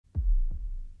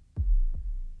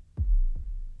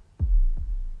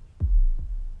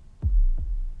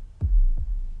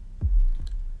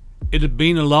It had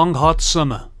been a long hot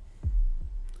summer.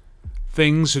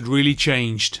 Things had really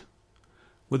changed,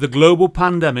 with the global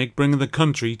pandemic bringing the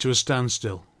country to a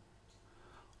standstill.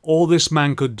 All this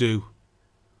man could do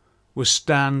was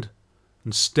stand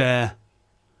and stare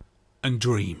and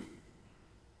dream.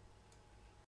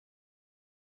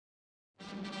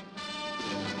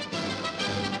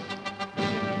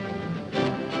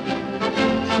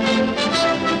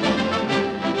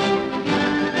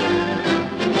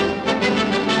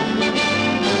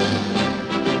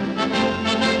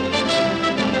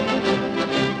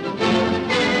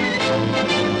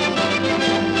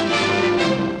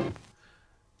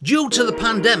 Due to the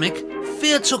pandemic,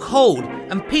 fear took hold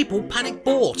and people panic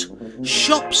bought.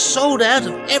 Shops sold out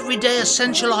of everyday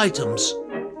essential items.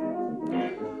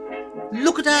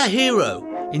 Look at our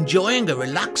hero, enjoying a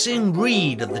relaxing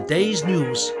read of the day's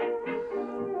news.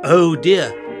 Oh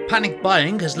dear, panic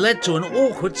buying has led to an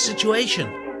awkward situation.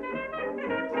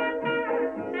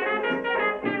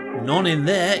 None in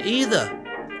there either.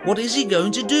 What is he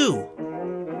going to do?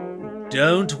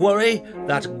 Don't worry,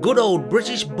 that good old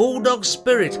British bulldog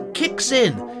spirit kicks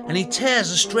in and he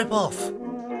tears a strip off.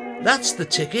 That's the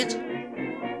ticket.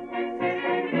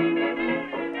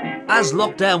 As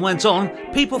lockdown went on,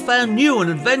 people found new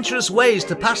and adventurous ways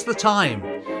to pass the time.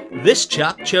 This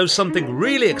chap chose something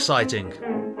really exciting.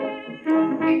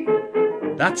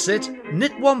 That's it,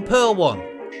 knit one, purl one.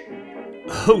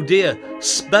 Oh dear,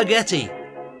 spaghetti.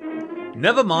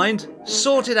 Never mind,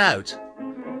 sort it out.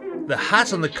 The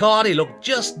hat and the cardi looked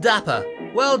just dapper.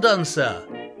 Well done, sir.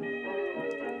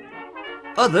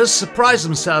 Others surprised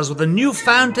themselves with a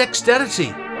newfound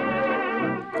dexterity.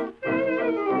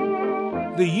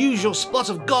 The usual spot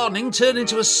of gardening turned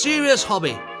into a serious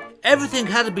hobby. Everything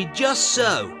had to be just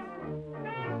so.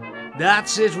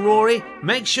 That's it, Rory.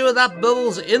 Make sure that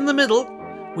bubble's in the middle.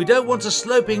 We don't want a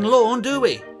sloping lawn, do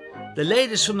we? The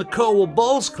ladies from the Cornwall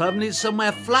Bowls Club need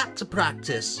somewhere flat to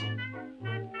practice.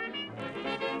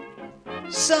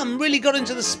 Some really got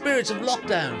into the spirit of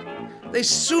lockdown. They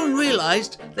soon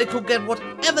realised they could get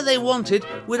whatever they wanted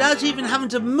without even having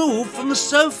to move from the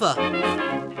sofa.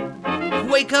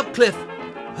 Wake up, Cliff.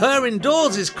 Her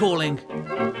indoors is calling.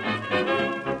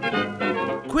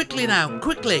 Quickly now,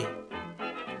 quickly.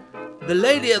 The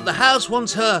lady at the house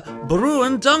wants her brew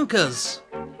and dunkers.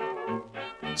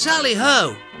 Tally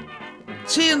ho.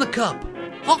 Tea in the cup.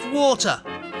 Hot water.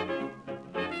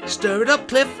 Stir it up,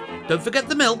 Cliff. Don't forget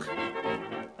the milk.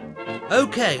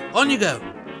 Okay, on you go.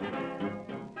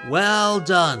 Well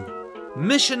done.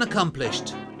 Mission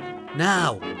accomplished.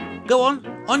 Now, go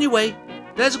on your way.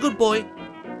 There's a good boy.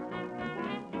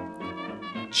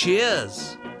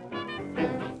 Cheers.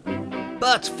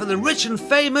 But for the rich and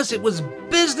famous, it was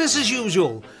business as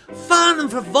usual. Fun and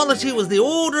frivolity was the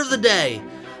order of the day,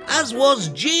 as was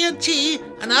G&T,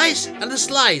 an ice and a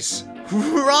slice.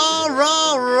 Rah,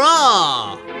 rah,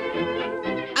 rah.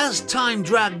 As time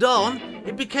dragged on,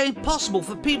 it became possible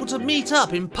for people to meet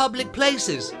up in public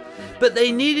places, but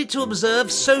they needed to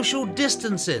observe social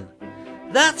distancing.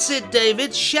 That's it,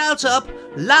 David. Shout up,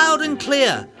 loud and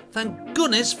clear. Thank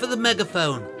goodness for the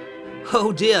megaphone.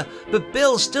 Oh dear, but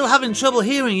Bill's still having trouble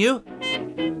hearing you.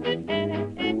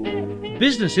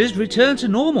 Businesses return to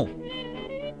normal.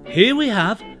 Here we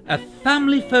have a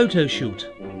family photo shoot.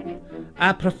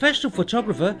 Our professional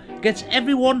photographer gets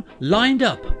everyone lined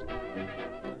up.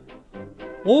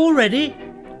 All ready?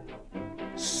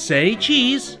 Say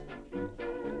cheese.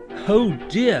 Oh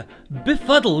dear,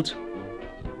 befuddled.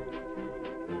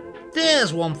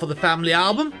 There's one for the family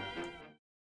album.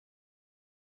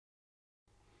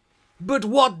 But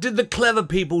what did the clever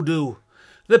people do?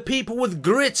 The people with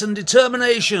grit and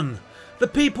determination. The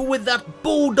people with that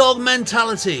bulldog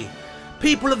mentality.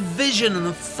 People of vision and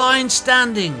of fine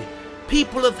standing.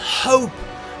 People of hope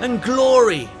and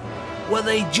glory. Where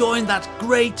they joined that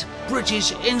great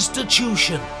British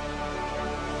institution.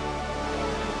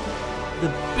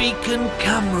 The Beacon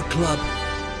Camera Club.